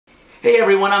Hey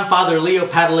everyone, I'm Father Leo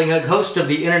Paddlinghug, host of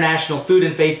the international food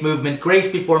and faith movement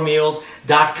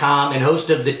GraceBeforeMeals.com and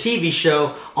host of the TV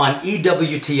show on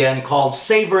EWTN called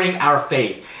Savoring Our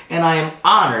Faith. And I am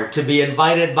honored to be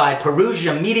invited by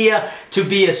Perusia Media to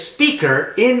be a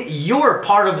speaker in your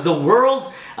part of the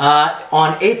world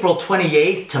on April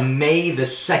 28th to May the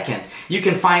 2nd. You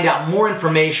can find out more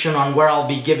information on where I'll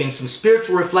be giving some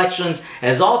spiritual reflections,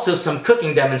 as also some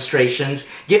cooking demonstrations,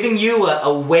 giving you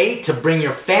a way to bring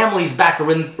your families back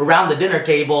around the dinner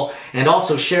table, and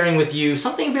also sharing with you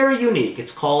something very unique.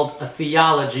 It's called a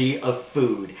theology of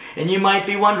food. And you might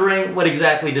be wondering, what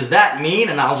exactly does that mean?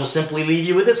 And I'll just simply leave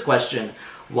you with this question.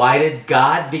 Why did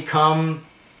God become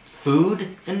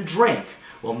food and drink?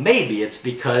 Well, maybe it's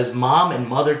because Mom and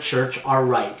Mother Church are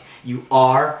right. You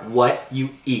are what you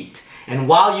eat. And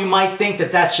while you might think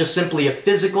that that's just simply a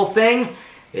physical thing,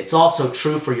 it's also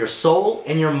true for your soul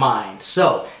and your mind.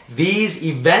 So these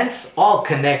events, all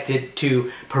connected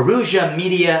to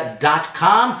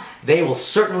PerusiaMedia.com, they will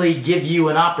certainly give you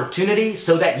an opportunity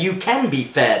so that you can be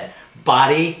fed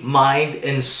body, mind,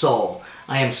 and soul.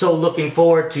 I am so looking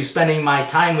forward to spending my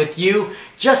time with you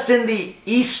just in the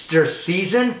Easter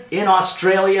season in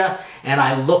Australia, and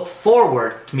I look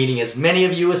forward to meeting as many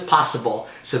of you as possible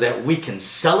so that we can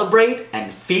celebrate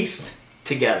and feast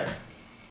together.